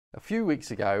A few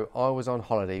weeks ago, I was on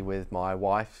holiday with my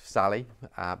wife, Sally,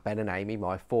 Ben and Amy,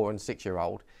 my 4 and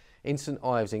 6-year-old, in St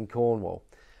Ives in Cornwall,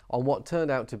 on what turned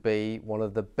out to be one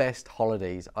of the best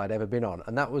holidays I'd ever been on.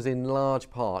 And that was in large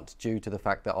part due to the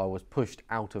fact that I was pushed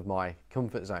out of my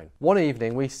comfort zone. One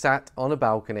evening, we sat on a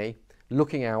balcony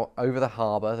looking out over the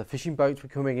harbour. The fishing boats were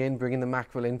coming in, bringing the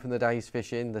mackerel in from the day's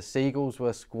fishing. The seagulls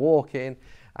were squawking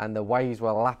and the waves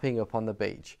were lapping up on the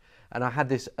beach. And I had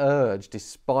this urge,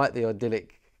 despite the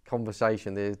idyllic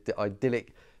conversation, the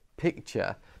idyllic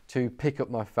picture, to pick up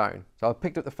my phone. So I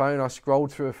picked up the phone, I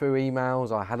scrolled through a few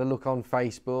emails, I had a look on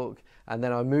Facebook, and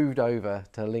then I moved over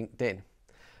to LinkedIn.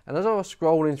 And as I was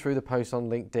scrolling through the posts on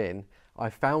LinkedIn, I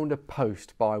found a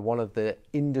post by one of the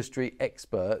industry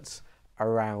experts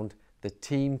around the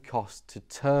team cost to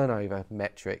turnover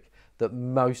metric that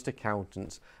most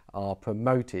accountants are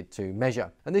promoted to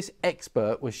measure. And this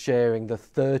expert was sharing the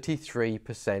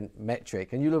 33%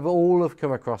 metric, and you'll have all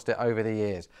come across it over the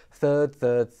years. Third.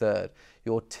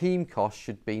 Your team cost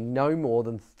should be no more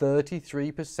than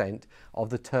 33% of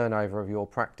the turnover of your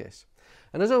practice.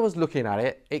 And as I was looking at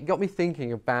it, it got me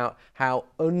thinking about how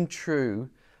untrue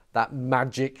that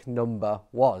magic number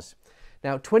was.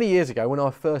 Now, 20 years ago, when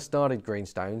I first started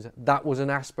Greenstones, that was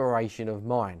an aspiration of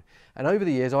mine. And over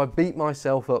the years, I beat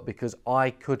myself up because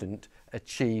I couldn't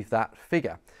achieve that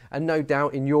figure. And no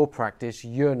doubt in your practice,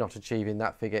 you're not achieving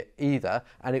that figure either.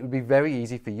 And it would be very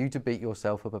easy for you to beat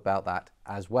yourself up about that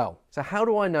as well. So how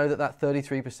do I know that that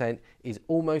 33% is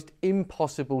almost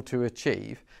impossible to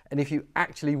achieve? And if you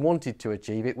actually wanted to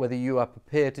achieve it, whether you are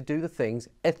prepared to do the things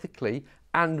ethically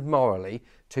and morally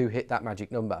to hit that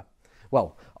magic number?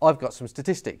 Well, I've got some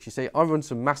statistics. You see, I run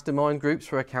some mastermind groups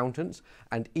for accountants,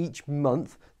 and each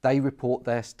month they report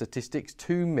their statistics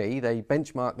to me. They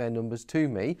benchmark their numbers to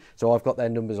me. So I've got their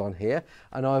numbers on here.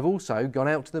 And I've also gone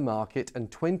out to the market,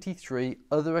 and 23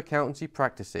 other accountancy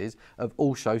practices have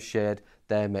also shared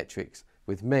their metrics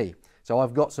with me. So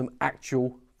I've got some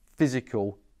actual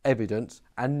physical evidence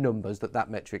and numbers that that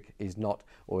metric is not,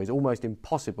 or is almost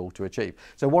impossible to achieve.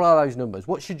 So what are those numbers?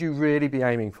 What should you really be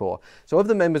aiming for? So of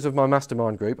the members of my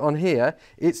mastermind group, on here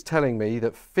it's telling me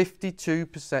that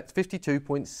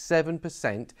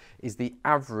 52.7% is the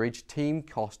average team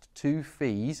cost to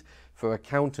fees for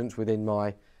accountants within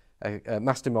my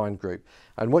mastermind group.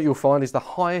 And what you'll find is the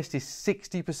highest is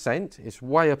 60%, it's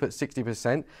way up at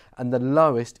 60%, and the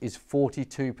lowest is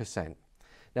 42%.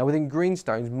 Now within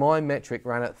Greenstones, my metric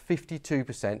ran at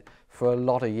 52% for a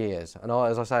lot of years. And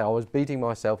as I say, I was beating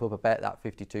myself up about that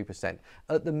 52%.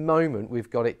 At the moment, we've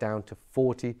got it down to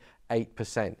 48%.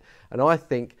 And I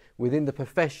think within the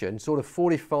profession, sort of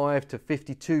 45 to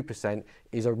 52%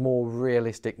 is a more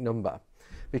realistic number.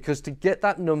 Because to get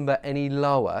that number any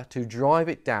lower, to drive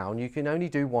it down, you can only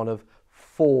do one of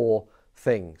 4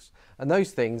 things. And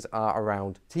those things are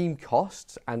around team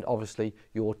costs and obviously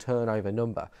your turnover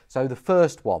number. So the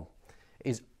first one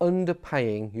is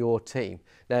underpaying your team.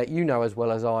 Now, you know as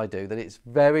well as I do that it's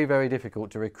very, very difficult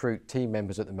to recruit team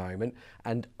members at the moment,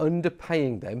 and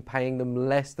underpaying them, paying them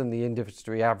less than the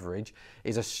industry average,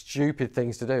 is a stupid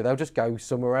thing to do. They'll just go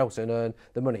somewhere else and earn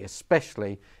the money,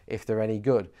 especially if they're any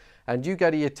good. And you go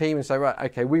to your team and say, right,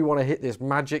 okay, we want to hit this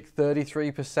magic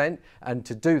 33%, and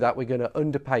to do that, we're going to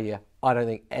underpay you. I don't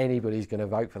think anybody's going to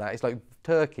vote for that. It's like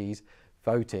turkeys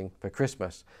voting for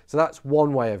Christmas. So that's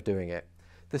one way of doing it.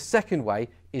 The second way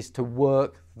is to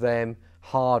work them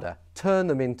harder, turn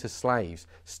them into slaves,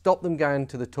 stop them going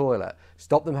to the toilet,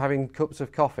 stop them having cups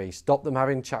of coffee, stop them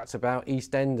having chats about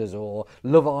EastEnders or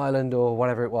Love Island or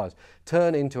whatever it was.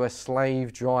 Turn into a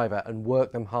slave driver and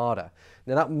work them harder.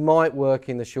 Now that might work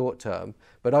in the short term,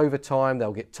 but over time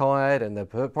they'll get tired and their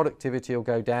productivity will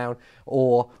go down,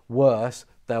 or worse,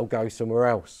 they'll go somewhere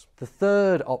else. The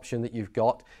third option that you've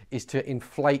got is to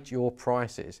inflate your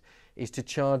prices, is to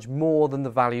charge more than the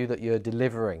value that you're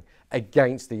delivering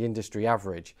against the industry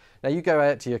average. Now you go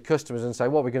out to your customers and say,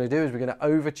 what we're going to do is we're going to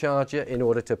overcharge you in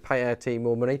order to pay our team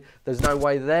more money. There's no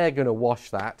way they're going to wash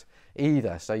that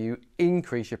either. So you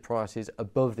increase your prices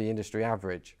above the industry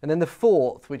average. And then the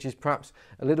fourth, which is perhaps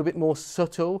a little bit more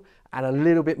subtle and a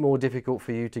little bit more difficult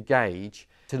for you to gauge,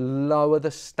 to lower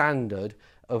the standard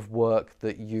of work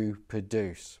that you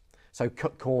produce. So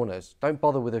cut corners, don't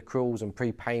bother with accruals and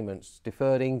prepayments,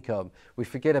 deferred income. We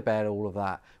forget about all of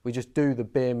that. We just do the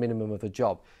bare minimum of the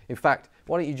job. In fact,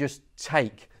 why don't you just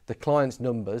take the client's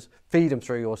numbers, feed them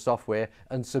through your software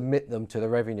and submit them to the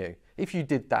revenue. If you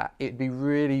did that, it'd be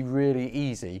really, really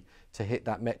easy to hit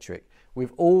that metric.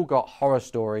 We've all got horror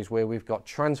stories where we've got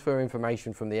transfer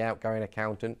information from the outgoing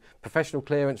accountant, professional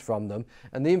clearance from them,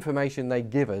 and the information they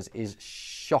give us is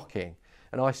shocking.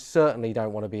 and I certainly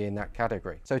don't want to be in that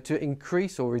category. So to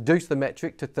increase or reduce the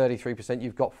metric to 33%,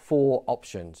 you've got 4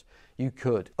 options. You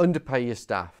could underpay your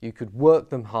staff, you could work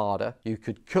them harder, you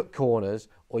could cut corners,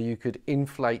 or you could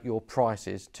inflate your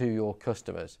prices to your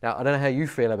customers. Now, I don't know how you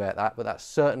feel about that, but that's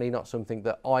certainly not something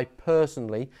that I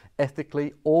personally,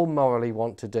 ethically, or morally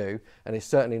want to do, and it's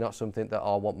certainly not something that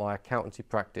I want my accountancy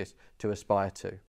practice to aspire to.